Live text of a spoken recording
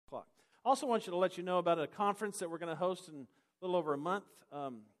Also want you to let you know about a conference that we're going to host in a little over a month.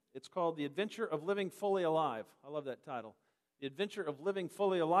 It's called The Adventure of Living Fully Alive. I love that title. The Adventure of Living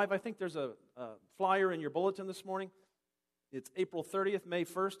Fully Alive. I think there's a flyer in your bulletin this morning. It's April 30th, May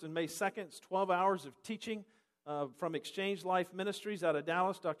 1st, and May 2nd. It's 12 hours of teaching from Exchange Life Ministries out of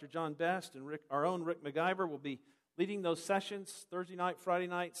Dallas. Dr. John Best and our own Rick McIver will be leading those sessions Thursday night, Friday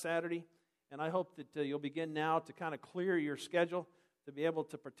night, Saturday. And I hope that you'll begin now to kind of clear your schedule to be able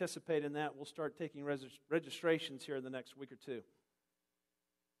to participate in that. We'll start taking registrations here in the next week or two.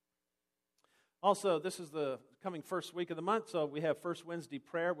 Also, this is the coming first week of the month, so we have First Wednesday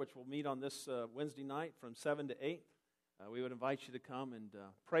prayer, which will meet on this Wednesday night from 7 to 8. We would invite you to come and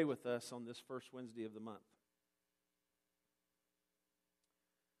pray with us on this first Wednesday of the month.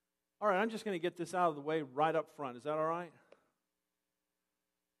 All right, I'm just going to get this out of the way right up front. Is that all right?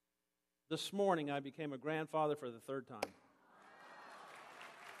 This morning, I became a grandfather for the third time.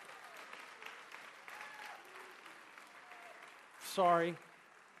 Sorry.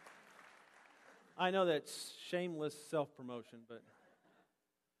 I know that's shameless self-promotion, but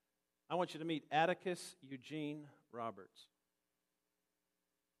I want you to meet Atticus Eugene Roberts.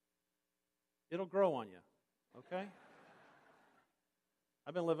 It'll grow on you, okay?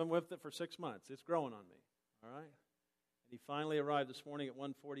 I've been living with it for 6 months. It's growing on me, all right? And he finally arrived this morning at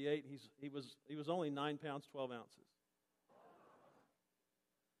 1:48. He was only 9 pounds, 12 ounces.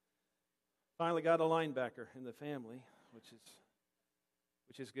 Finally got a linebacker in the family, which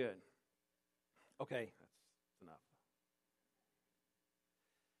is good. Okay, that's enough.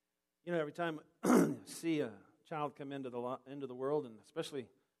 You know, every time you see a child come into the world, and especially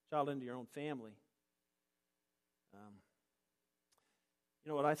a child into your own family, you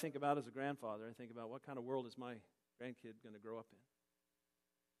know what I think about as a grandfather? I think about what kind of world is my grandkid going to grow up in?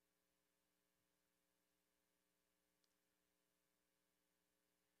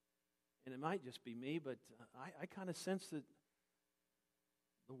 And it might just be me, but I kind of sense that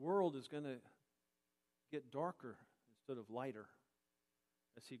the world is going to get darker instead of lighter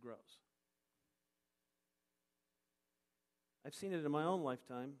as he grows. I've seen it in my own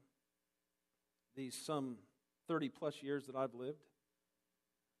lifetime, these some 30 plus years that I've lived.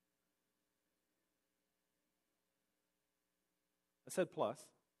 I said plus.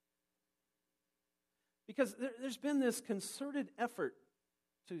 Because there's been this concerted effort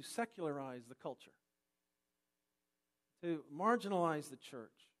to secularize the culture, to marginalize the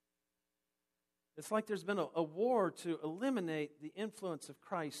church. It's like there's been a war to eliminate the influence of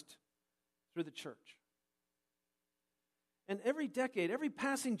Christ through the church. And every decade, every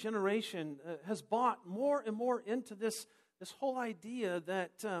passing generation has bought more and more into this whole idea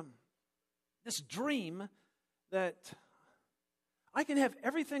that, this dream that I can have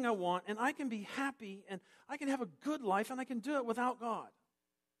everything I want and I can be happy and I can have a good life and I can do it without God.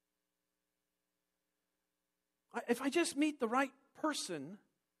 If I just meet the right person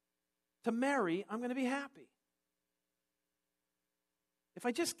to marry, I'm going to be happy. If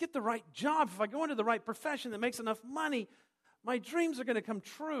I just get the right job, if I go into the right profession that makes enough money, my dreams are going to come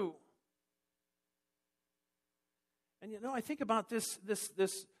true. And you know, I think about this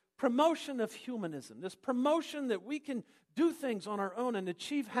promotion of humanism, this promotion that we can do things on our own and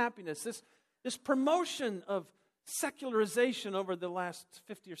achieve happiness, this promotion of secularization over the last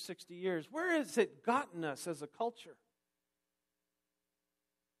 50 or 60 years. Where has it gotten us as a culture?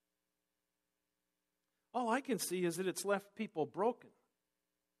 All I can see is that it's left people broken,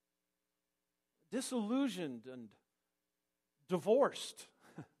 disillusioned, and divorced,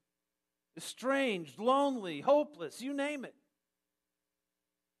 estranged, lonely, hopeless, you name it.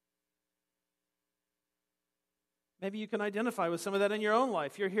 Maybe you can identify with some of that in your own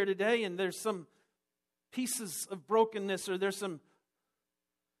life. You're here today and there's some pieces of brokenness or there's some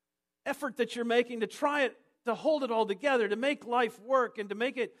effort that you're making to try it, to hold it all together, to make life work and to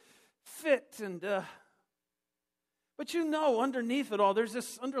make it fit. But you know underneath it all, there's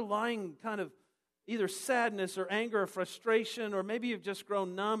this underlying kind of either sadness or anger or frustration, or maybe you've just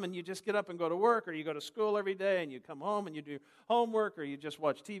grown numb and you just get up and go to work, or you go to school every day and you come home and you do homework, or you just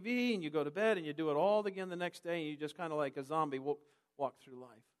watch TV and you go to bed and you do it all again the next day and you just kind of like a zombie walk through life.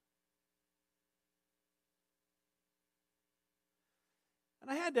 And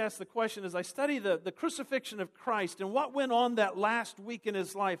I had to ask the question as I study the crucifixion of Christ and what went on that last week in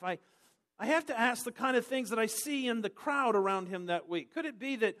his life, I have to ask the kind of things that I see in the crowd around him that week. Could it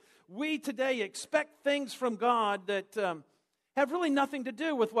be that we today expect things from God that have really nothing to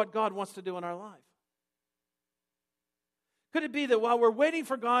do with what God wants to do in our life? Could it be that while we're waiting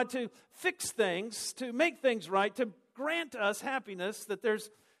for God to fix things, to make things right, to grant us happiness, that there's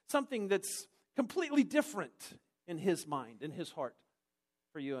something that's completely different in his mind, in his heart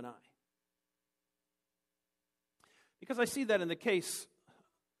for you and I? Because I see that in the case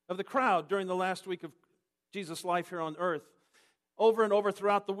of the crowd during the last week of Jesus' life here on earth. Over and over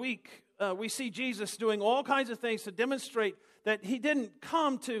throughout the week, we see Jesus doing all kinds of things to demonstrate that he didn't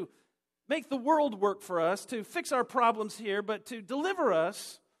come to make the world work for us, to fix our problems here, but to deliver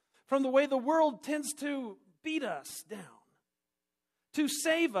us from the way the world tends to beat us down, to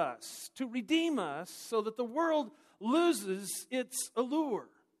save us, to redeem us, so that the world loses its allure.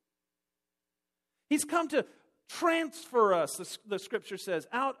 He's come to transfer us, the Scripture says,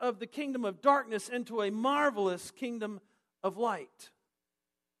 out of the kingdom of darkness into a marvelous kingdom of light.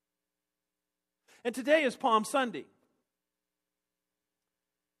 And today is Palm Sunday.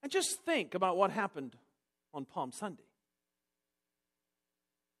 And just think about what happened on Palm Sunday.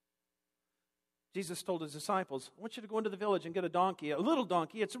 Jesus told his disciples, I want you to go into the village and get a donkey, a little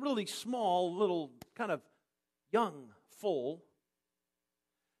donkey. It's a really small, little kind of young foal.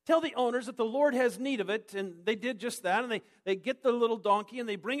 Tell the owners that the Lord has need of it. And they did just that. And they get the little donkey and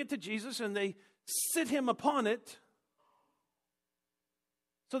they bring it to Jesus and they sit him upon it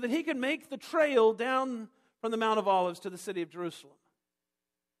so that he can make the trail down from the Mount of Olives to the city of Jerusalem.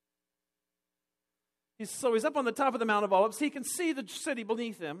 So he's up on the top of the Mount of Olives. He can see the city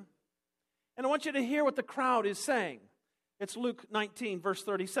beneath him. And I want you to hear what the crowd is saying. It's Luke 19, verse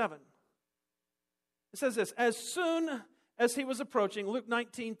 37. It says this, as soon as he was approaching, Luke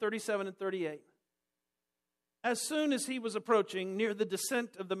 19, 37 and 38. As soon as he was approaching near the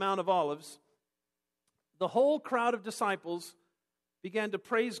descent of the Mount of Olives, the whole crowd of disciples began to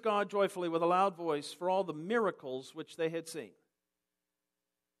praise God joyfully with a loud voice for all the miracles which they had seen,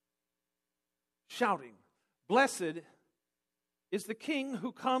 shouting, "Blessed is the King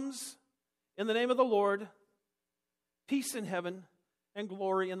who comes in the name of the Lord, peace in heaven and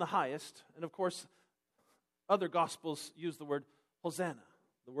glory in the highest." And of course, other Gospels use the word Hosanna,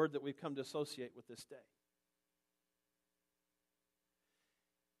 the word that we've come to associate with this day.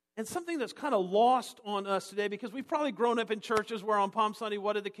 And something that's kind of lost on us today, because we've probably grown up in churches where on Palm Sunday,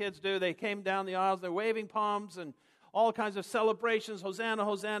 what did the kids do? They came down the aisles, they're waving palms and all kinds of celebrations. Hosanna,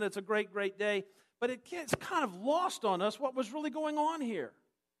 Hosanna, it's a great, great day. But it's kind of lost on us what was really going on here.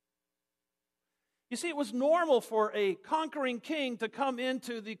 You see, it was normal for a conquering king to come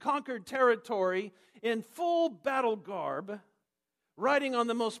into the conquered territory in full battle garb, riding on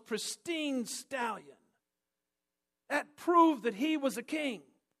the most pristine stallion. That proved that he was a king.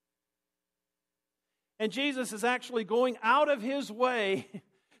 And Jesus is actually going out of his way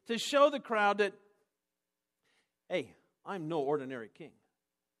to show the crowd that, hey, I'm no ordinary king.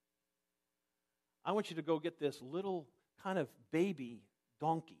 I want you to go get this little kind of baby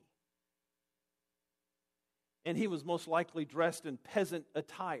donkey. And he was most likely dressed in peasant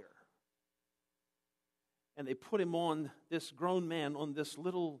attire. And they put him on, this grown man, on this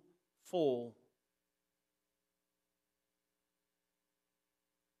little foal.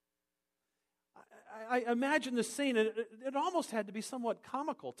 I imagine the scene, and it almost had to be somewhat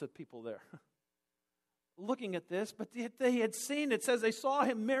comical to people there looking at this. But they had seen, it says they saw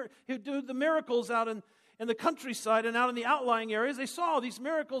him do the miracles out in the countryside and out in the outlying areas. They saw these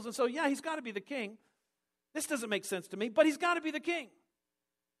miracles, and so, yeah, he's got to be the king. This doesn't make sense to me, but he's got to be the king.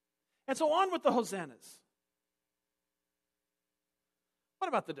 And so on with the hosannas. What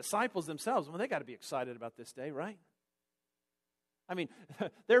about the disciples themselves? Well, they got to be excited about this day, right? I mean,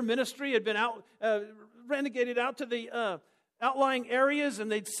 their ministry had been renegated out to the outlying areas,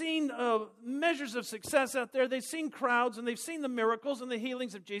 and they'd seen measures of success out there. They'd seen crowds, and they've seen the miracles and the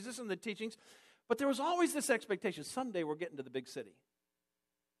healings of Jesus and the teachings. But there was always this expectation, someday we're getting to the big city.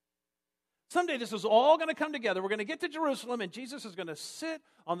 Someday this is all going to come together. We're going to get to Jerusalem, and Jesus is going to sit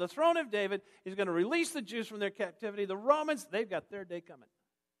on the throne of David. He's going to release the Jews from their captivity. The Romans, they've got their day coming.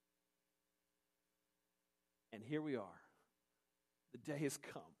 And here we are. The day has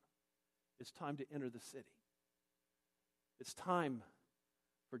come. It's time to enter the city. It's time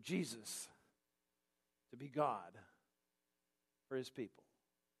for Jesus to be God for his people.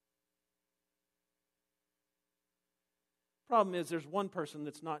 Problem is, there's one person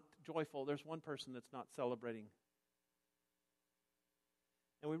that's not joyful. There's one person that's not celebrating.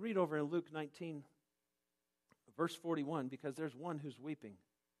 And we read over in Luke 19, verse 41, because there's one who's weeping.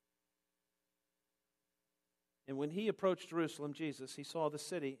 And when he approached Jerusalem, Jesus, he saw the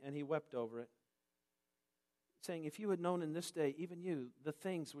city and he wept over it, saying, if you had known in this day, even you, the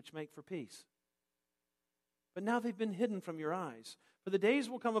things which make for peace. But now they've been hidden from your eyes. For the days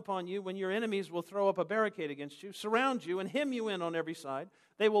will come upon you when your enemies will throw up a barricade against you, surround you, and hem you in on every side.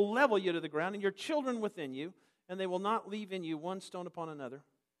 They will level you to the ground, and your children within you, and they will not leave in you one stone upon another,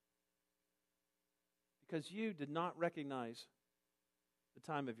 because you did not recognize the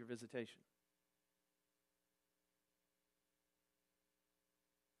time of your visitation.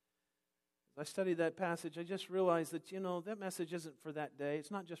 I studied that passage, I just realized that, that message isn't for that day. It's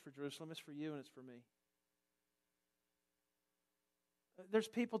not just for Jerusalem, it's for you and it's for me. There's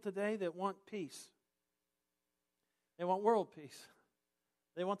people today that want peace. They want world peace.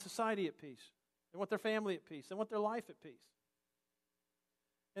 They want society at peace. They want their family at peace. They want their life at peace.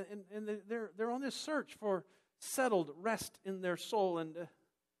 And they're on this search for settled rest in their soul. And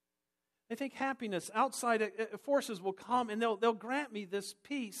they think happiness, outside forces will come and they'll grant me this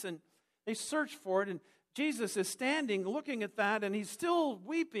peace. And they search for it. And Jesus is standing looking at that, and he's still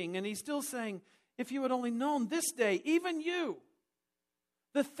weeping, and he's still saying, if you had only known this day, even you,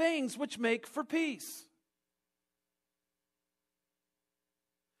 the things which make for peace.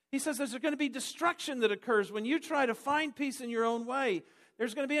 He says there's going to be destruction that occurs when you try to find peace in your own way.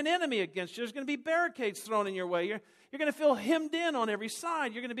 There's going to be an enemy against you. There's going to be barricades thrown in your way. You're going to feel hemmed in on every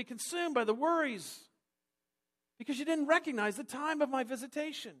side. You're going to be consumed by the worries because you didn't recognize the time of my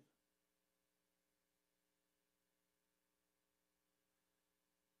visitation.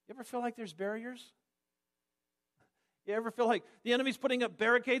 You ever feel like there's barriers? You ever feel like the enemy's putting up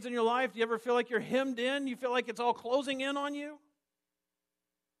barricades in your life? Do you ever feel like you're hemmed in? You feel like it's all closing in on you?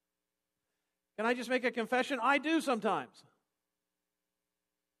 Can I just make a confession? I do sometimes.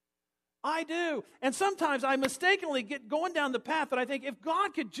 I do. And sometimes I mistakenly get going down the path that I think if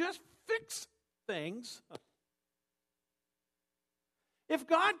God could just fix things, if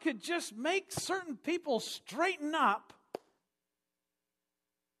God could just make certain people straighten up,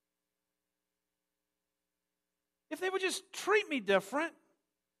 if they would just treat me different.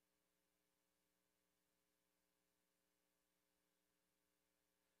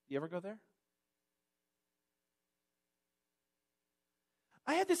 You ever go there?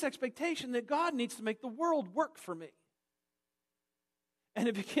 I had this expectation that God needs to make the world work for me. And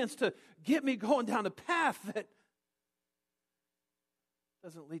it begins to get me going down a path that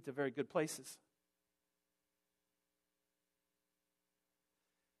doesn't lead to very good places.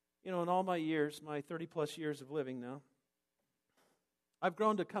 In all my years, my 30-plus years of living now, I've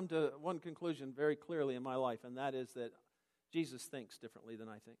grown to come to one conclusion very clearly in my life, and that is that Jesus thinks differently than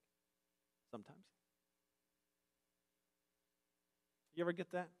I think sometimes. You ever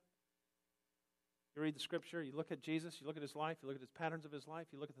get that? You read the Scripture, you look at Jesus, you look at his life, you look at his patterns of his life,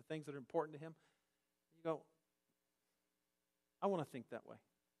 you look at the things that are important to him, you go, I want to think that way.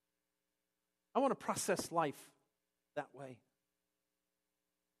 I want to process life that way.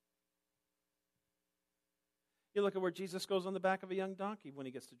 You look at where Jesus goes on the back of a young donkey when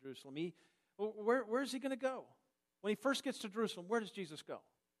he gets to Jerusalem. Where's he going to go? When he first gets to Jerusalem, where does Jesus go?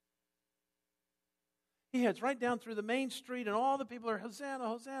 He heads right down through the main street, and all the people are, Hosanna,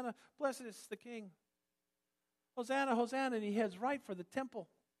 Hosanna, blessed is the King. Hosanna, Hosanna, and he heads right for the temple.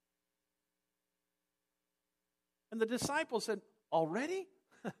 And the disciples said, already?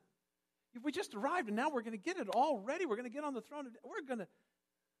 We just arrived, and now we're going to get it already. We're going to get on the throne.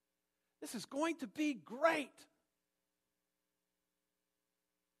 This is going to be great.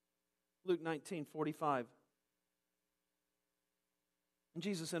 Luke 19:45. And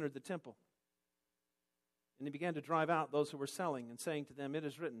Jesus entered the temple. And he began to drive out those who were selling and saying to them, it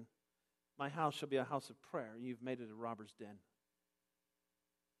is written, my house shall be a house of prayer, and you've made it a robber's den.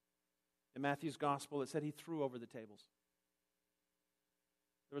 In Matthew's gospel, it said he threw over the tables.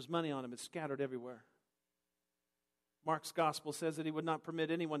 There was money on him. It scattered everywhere. Mark's gospel says that he would not permit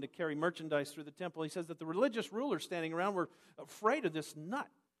anyone to carry merchandise through the temple. He says that the religious rulers standing around were afraid of this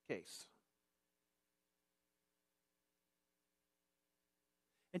nutcase.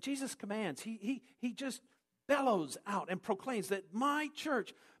 And Jesus commands, he just bellows out and proclaims that my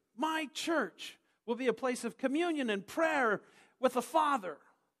church will be a place of communion and prayer with the Father.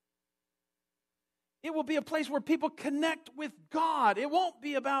 It will be a place where people connect with God. It won't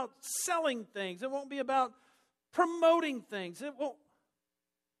be about selling things. It won't be about promoting things. It'll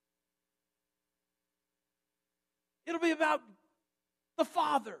be about the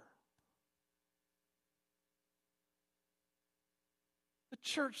Father. The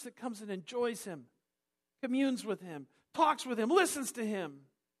church that comes and enjoys him, communes with him, talks with him, listens to him,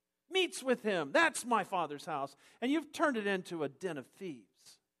 meets with him. That's my Father's house. And you've turned it into a den of thieves.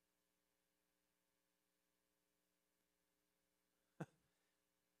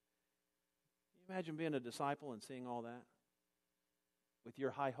 Imagine being a disciple and seeing all that with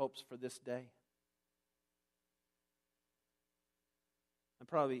your high hopes for this day.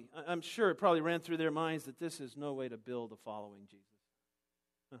 I'm sure it probably ran through their minds that this is no way to build a following Jesus.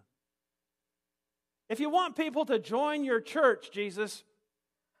 Huh. If you want people to join your church, Jesus,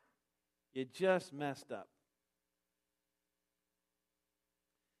 you just messed up.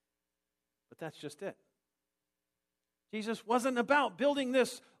 But that's just it. Jesus wasn't about building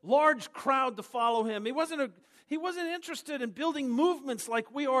this large crowd to follow him. He wasn't interested in building movements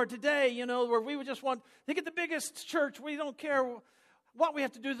like we are today, where we would just want to get the biggest church. We don't care what we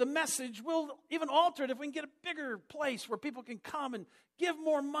have to do. The message, we'll even alter it if we can get a bigger place where people can come and give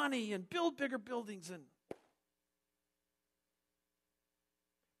more money and build bigger buildings. And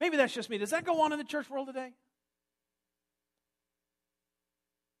maybe that's just me. Does that go on in the church world today?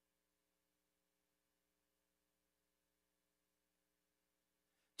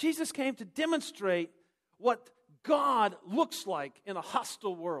 Jesus came to demonstrate what God looks like in a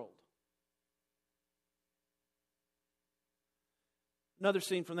hostile world. Another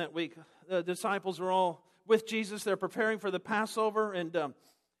scene from that week. The disciples are all with Jesus. They're preparing for the Passover, and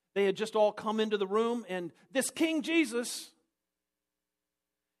they had just all come into the room. And this King Jesus,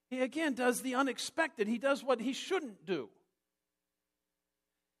 he again does the unexpected. He does what he shouldn't do.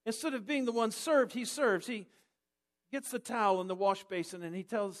 Instead of being the one served, he serves. He gets the towel and the wash basin, and he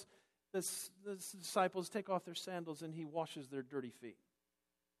tells the disciples take off their sandals, and he washes their dirty feet.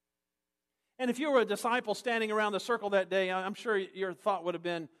 And if you were a disciple standing around the circle that day, I'm sure your thought would have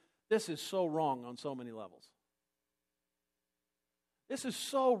been, this is so wrong on so many levels. This is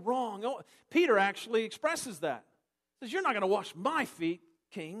so wrong. Oh, Peter actually expresses that. He says, you're not going to wash my feet,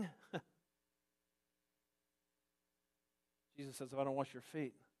 King. Jesus says, if I don't wash your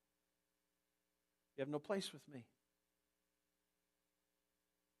feet, you have no place with me.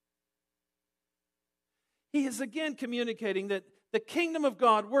 He is again communicating that the kingdom of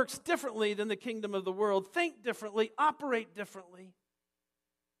God works differently than the kingdom of the world. Think differently, operate differently,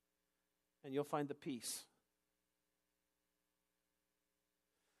 and you'll find the peace.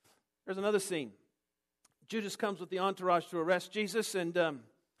 There's another scene. Judas comes with the entourage to arrest Jesus, and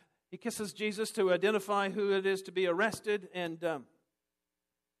he kisses Jesus to identify who it is to be arrested, and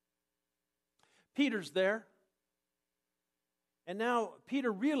Peter's there. And now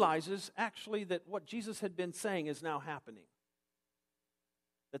Peter realizes actually that what Jesus had been saying is now happening.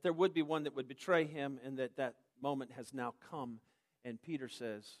 That there would be one that would betray him, and that moment has now come. And Peter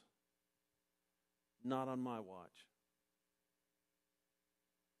says, not on my watch.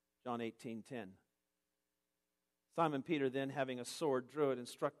 John 18:10. Simon Peter then, having a sword, drew it and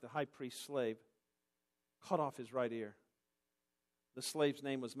struck the high priest's slave, cut off his right ear. The slave's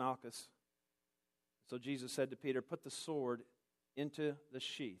name was Malchus. So Jesus said to Peter, put the sword into the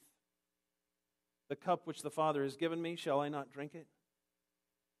sheath. The cup which the Father has given me, shall I not drink it?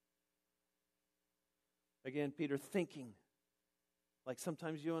 Again, Peter thinking like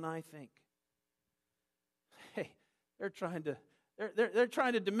sometimes you and I think. Hey, they're trying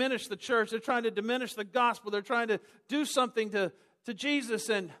to diminish the church. They're trying to diminish the gospel. They're trying to do something to Jesus,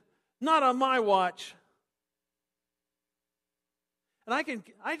 and not on my watch. And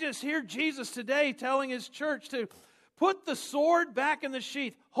I just hear Jesus today telling his church to put the sword back in the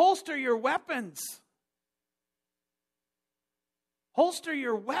sheath. Holster your weapons. Holster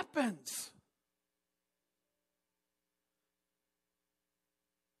your weapons.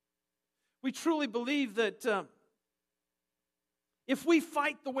 We truly believe that if we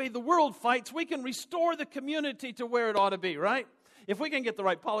fight the way the world fights, we can restore the community to where it ought to be, right? If we can get the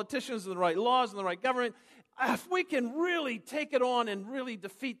right politicians and the right laws and the right government, if we can really take it on and really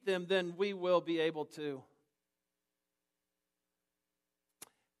defeat them, then we will be able to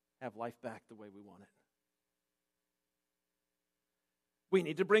have life back the way we want it. We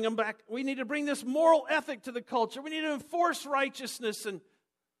need to bring them back. We need to bring this moral ethic to the culture. We need to enforce righteousness. And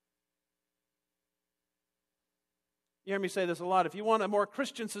you hear me say this a lot. If you want a more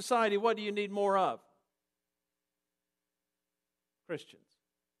Christian society, what do you need more of? Christians.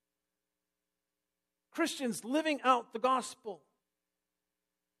 Christians living out the gospel.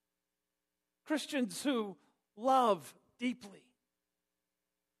 Christians who love deeply.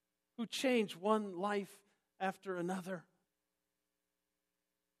 Who change one life after another.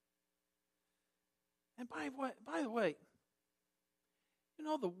 And by the way, you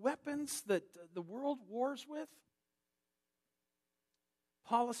know the weapons that the world wars with?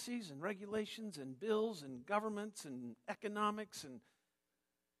 Policies and regulations and bills and governments and economics, and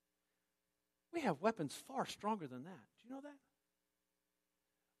we have weapons far stronger than that. Do you know that?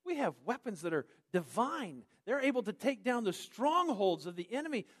 We have weapons that are divine. They're able to take down the strongholds of the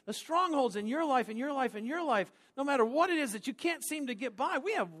enemy, the strongholds in your life, in your life, in your life, no matter what it is that you can't seem to get by.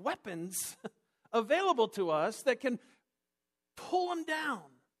 We have weapons available to us that can pull them down,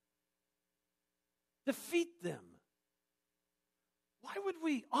 defeat them. Why would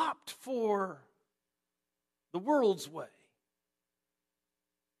we opt for the world's way?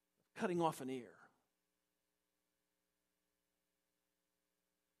 Cutting off an ear.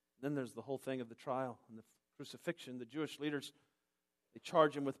 Then there's the whole thing of the trial and the crucifixion. The Jewish leaders, they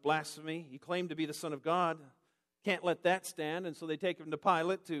charge him with blasphemy. He claimed to be the Son of God. Can't let that stand, and so they take him to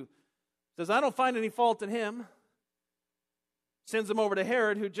Pilate, who says, I don't find any fault in him. Sends him over to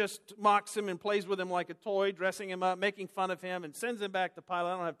Herod, who just mocks him and plays with him like a toy, dressing him up, making fun of him, and sends him back to Pilate.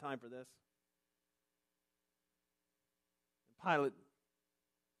 I don't have time for this. And Pilate,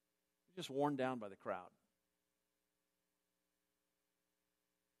 just worn down by the crowd.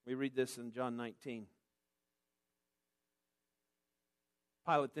 We read this in John 19.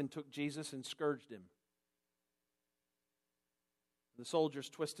 Pilate then took Jesus and scourged him. The soldiers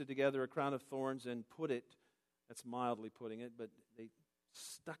twisted together a crown of thorns and put it, that's mildly putting it, but they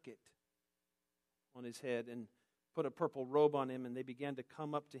stuck it on his head and put a purple robe on him, and they began to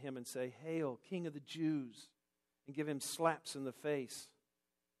come up to him and say, Hail, King of the Jews, and give him slaps in the face.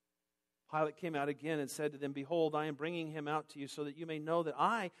 Pilate came out again and said to them, Behold, I am bringing him out to you so that you may know that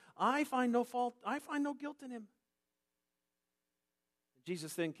I find no fault, I find no guilt in him.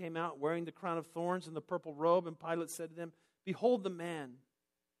 Jesus then came out wearing the crown of thorns and the purple robe, and Pilate said to them, Behold the man.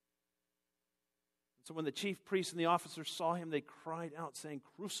 And so when the chief priests and the officers saw him, they cried out, saying,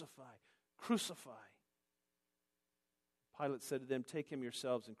 Crucify, crucify. Pilate said to them, Take him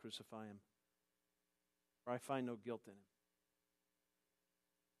yourselves and crucify him, for I find no guilt in him.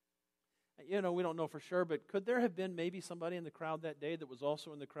 You know, we don't know for sure, but could there have been maybe somebody in the crowd that day that was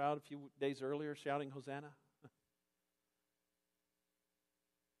also in the crowd a few days earlier shouting, Hosanna?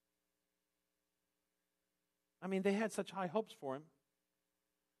 I mean, they had such high hopes for him.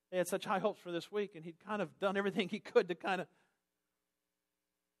 They had such high hopes for this week, and he'd kind of done everything he could to kind of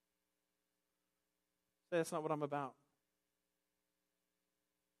say, that's not what I'm about.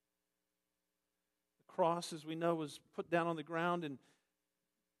 The cross, as we know, was put down on the ground, and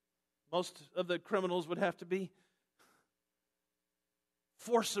most of the criminals would have to be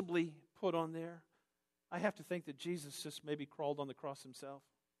forcibly put on there. I have to think that Jesus just maybe crawled on the cross himself.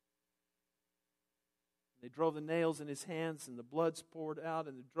 They drove the nails in his hands, and the blood's poured out,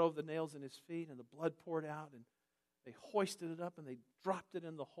 and they drove the nails in his feet, and the blood poured out, and they hoisted it up, and they dropped it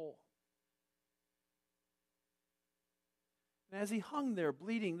in the hole. And as he hung there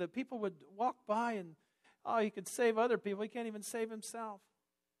bleeding, the people would walk by, and, he could save other people. He can't even save himself.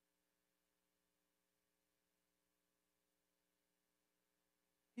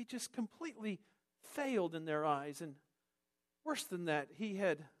 He just completely failed in their eyes, and worse than that, he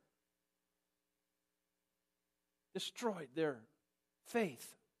had destroyed their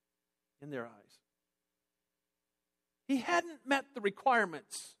faith in their eyes. He hadn't met the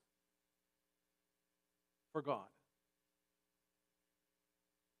requirements for God.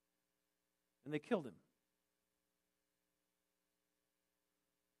 And they killed him.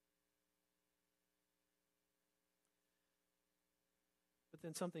 But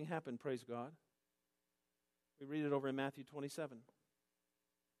then something happened, praise God. We read it over in Matthew 27,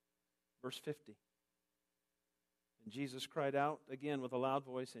 verse 50. And Jesus cried out again with a loud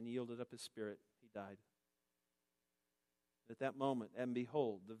voice and yielded up his spirit. He died. At that moment, and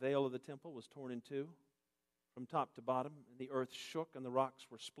behold, the veil of the temple was torn in two from top to bottom, and the earth shook and the rocks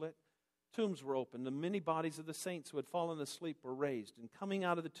were split. Tombs were opened. The many bodies of the saints who had fallen asleep were raised. And coming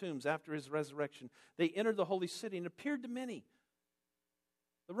out of the tombs after his resurrection, they entered the holy city and appeared to many.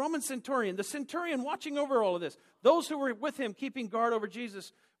 The Roman centurion, the centurion watching over all of this, those who were with him keeping guard over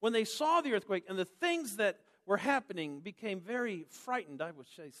Jesus, when they saw the earthquake and the things that were happening, became very frightened, I would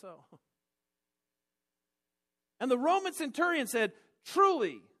say so. And the Roman centurion said,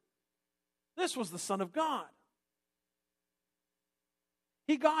 Truly, this was the Son of God.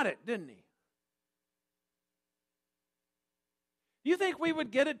 He got it, didn't he? Do you think we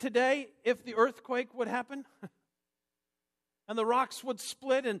would get it today if the earthquake would happen? And the rocks would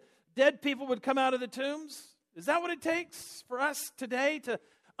split and dead people would come out of the tombs? Is that what it takes for us today to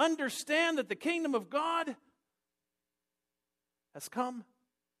understand that the kingdom of God has come?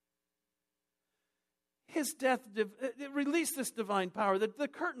 His death released this divine power. The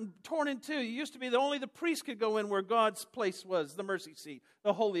curtain torn in two. It used to be that only the priest could go in where God's place was, the mercy seat,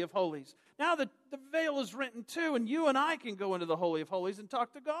 the Holy of Holies. Now the veil is rent in two, and you and I can go into the Holy of Holies and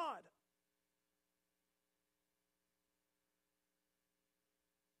talk to God.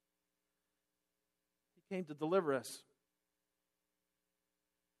 He came to deliver us.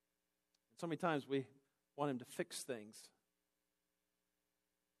 So many times we want him to fix things.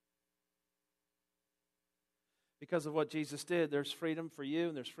 Because of what Jesus did, there's freedom for you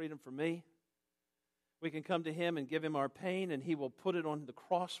and there's freedom for me. We can come to him and give him our pain, and he will put it on the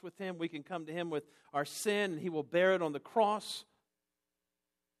cross with him. We can come to him with our sin, and he will bear it on the cross.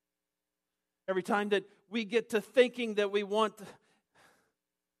 Every time that we get to thinking that we want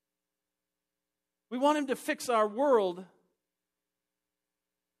We want Him to fix our world.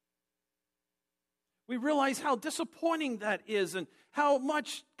 We realize how disappointing that is and how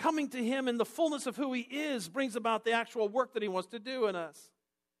much coming to Him in the fullness of who He is brings about the actual work that He wants to do in us.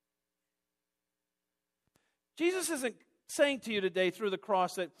 Jesus isn't saying to you today through the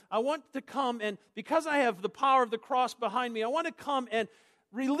cross that I want to come and because I have the power of the cross behind me, I want to come and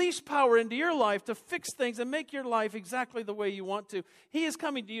release power into your life to fix things and make your life exactly the way you want to. He is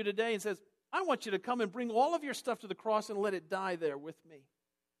coming to you today and says, I want you to come and bring all of your stuff to the cross and let it die there with me.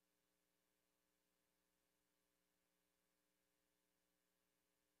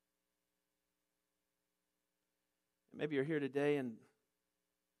 Maybe you're here today and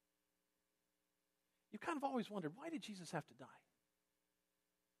you've kind of always wondered, why did Jesus have to die?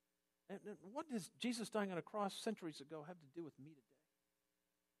 And what does Jesus dying on a cross centuries ago have to do with me today?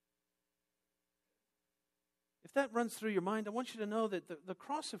 If that runs through your mind, I want you to know that the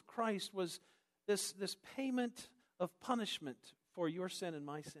cross of Christ was this payment of punishment for your sin and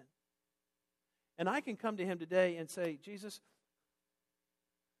my sin. And I can come to Him today and say, Jesus,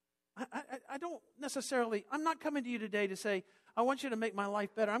 I don't necessarily, I'm not coming to you today to say, I want you to make my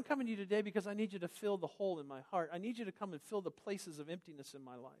life better. I'm coming to you today because I need you to fill the hole in my heart. I need you to come and fill the places of emptiness in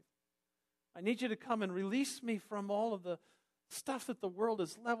my life. I need you to come and release me from all of the stuff that the world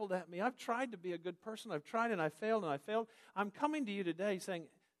has leveled at me. I've tried to be a good person. I've tried and I failed and I failed. I'm coming to you today saying,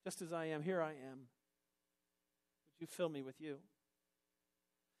 just as I am, here I am. Would you fill me with you?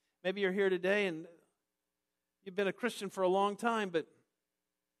 Maybe you're here today and you've been a Christian for a long time, but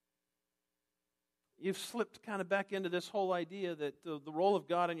you've slipped kind of back into this whole idea that the role of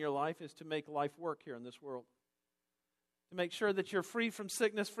God in your life is to make life work here in this world. To make sure that you're free from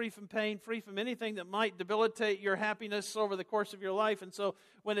sickness, free from pain, free from anything that might debilitate your happiness over the course of your life. And so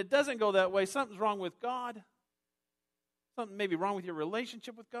when it doesn't go that way, something's wrong with God. Something may be wrong with your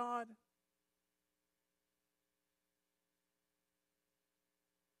relationship with God.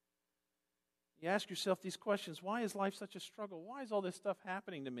 You ask yourself these questions. Why is life such a struggle? Why is all this stuff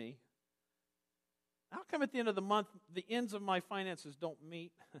happening to me? How come at the end of the month, the ends of my finances don't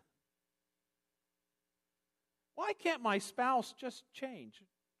meet? Why can't my spouse just change?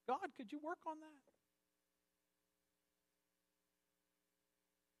 God, could you work on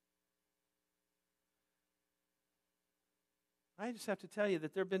that? I just have to tell you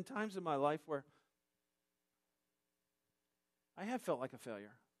that there have been times in my life where I have felt like a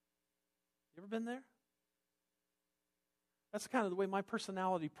failure. You ever been there? That's kind of the way my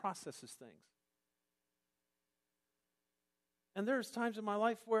personality processes things. And there's times in my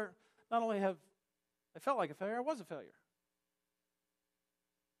life where not only have I felt like a failure, I was a failure.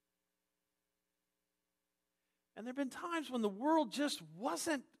 And there have been times when the world just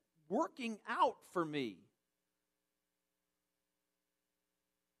wasn't working out for me.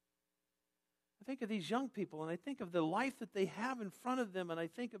 I think of these young people, and I think of the life that they have in front of them, and I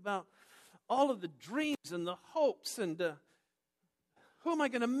think about all of the dreams and the hopes, and who am I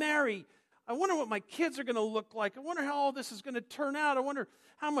going to marry? I wonder what my kids are going to look like. I wonder how all this is going to turn out. I wonder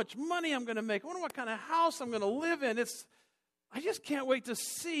how much money I'm going to make. I wonder what kind of house I'm going to live in. I just can't wait to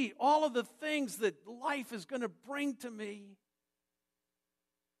see all of the things that life is going to bring to me.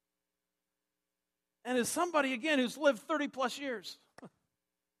 And as somebody, again, who's lived 30 plus years,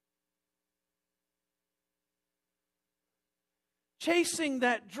 chasing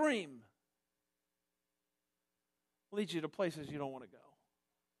that dream leads you to places you don't want to go.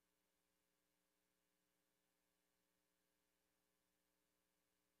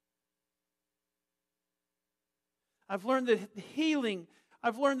 I've learned that healing,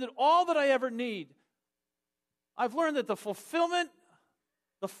 I've learned that all that I ever need, I've learned that the fulfillment,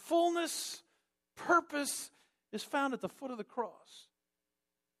 the fullness, purpose is found at the foot of the cross.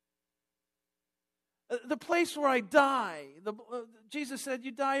 The place where I die, Jesus said,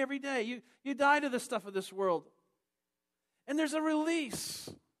 you die every day. You die to the stuff of this world. And there's a release.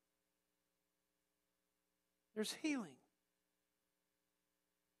 There's healing.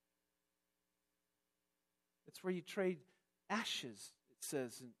 It's where you trade ashes, it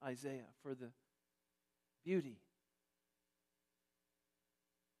says in Isaiah, for the beauty.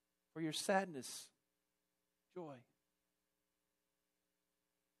 For your sadness, joy.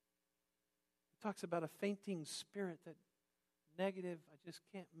 It talks about a fainting spirit, that negative, I just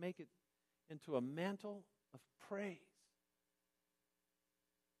can't make it, into a mantle of praise.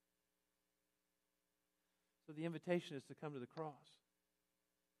 So the invitation is to come to the cross.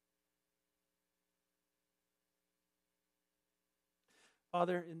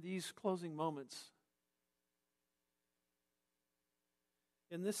 Father, in these closing moments,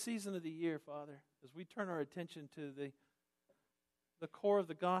 in this season of the year, Father, as we turn our attention to the the core of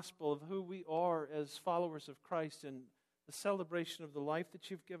the gospel of who we are as followers of Christ and the celebration of the life that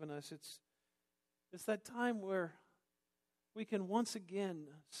you've given us. It's that time where we can once again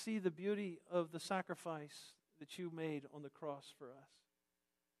see the beauty of the sacrifice that you made on the cross for us.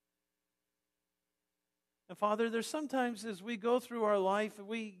 And Father, there's sometimes as we go through our life,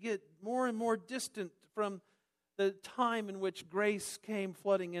 we get more and more distant from the time in which grace came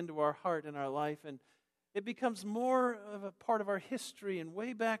flooding into our heart and our life, and it becomes more of a part of our history and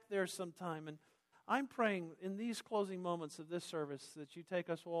way back there sometime. And I'm praying in these closing moments of this service that you take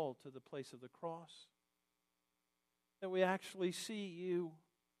us all to the place of the cross, that we actually see you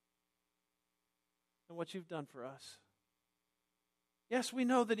and what you've done for us. Yes, we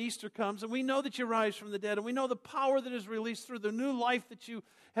know that Easter comes, and we know that you rise from the dead, and we know the power that is released through the new life that you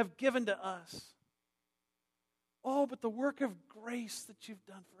have given to us. Oh, but the work of grace that you've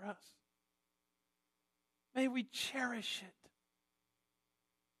done for us, may we cherish it.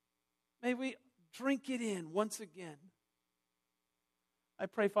 May we drink it in once again. I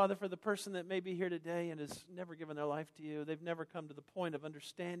pray, Father, for the person that may be here today and has never given their life to you. They've never come to the point of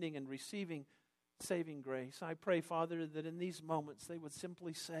understanding and receiving saving grace. I pray, Father, that in these moments they would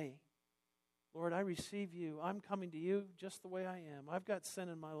simply say, Lord, I receive you. I'm coming to you just the way I am. I've got sin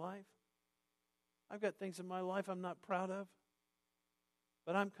in my life. I've got things in my life I'm not proud of.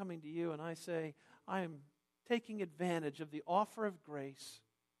 But I'm coming to you and I say, I am taking advantage of the offer of grace.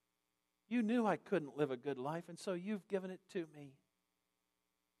 You knew I couldn't live a good life, and so you've given it to me.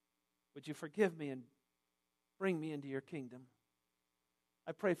 Would you forgive me and bring me into your kingdom?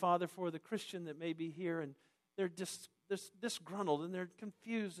 I pray, Father, for the Christian that may be here and they're disgruntled and they're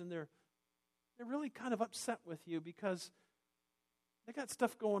confused and they're really kind of upset with you because they got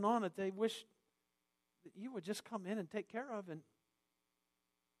stuff going on that they wish that you would just come in and take care of. And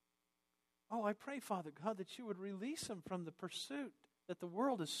oh, I pray, Father God, that you would release them from the pursuit that the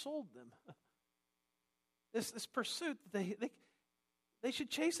world has sold them. This pursuit, they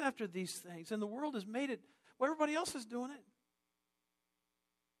should chase after these things, and the world has made it where everybody else is doing it.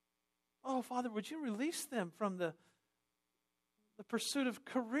 Oh, Father, would you release them from the pursuit of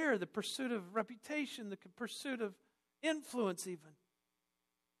career, the pursuit of reputation, the pursuit of influence even.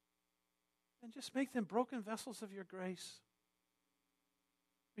 And just make them broken vessels of your grace,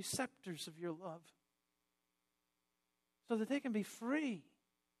 receptors of your love, so that they can be free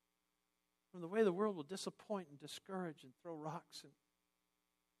from the way the world will disappoint and discourage and throw rocks. And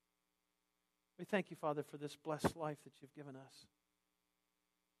we thank you, Father, for this blessed life that you've given us.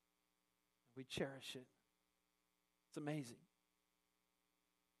 We cherish it. It's amazing.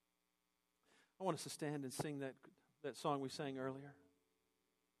 I want us to stand and sing that song we sang earlier.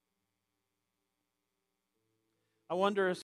 I wonder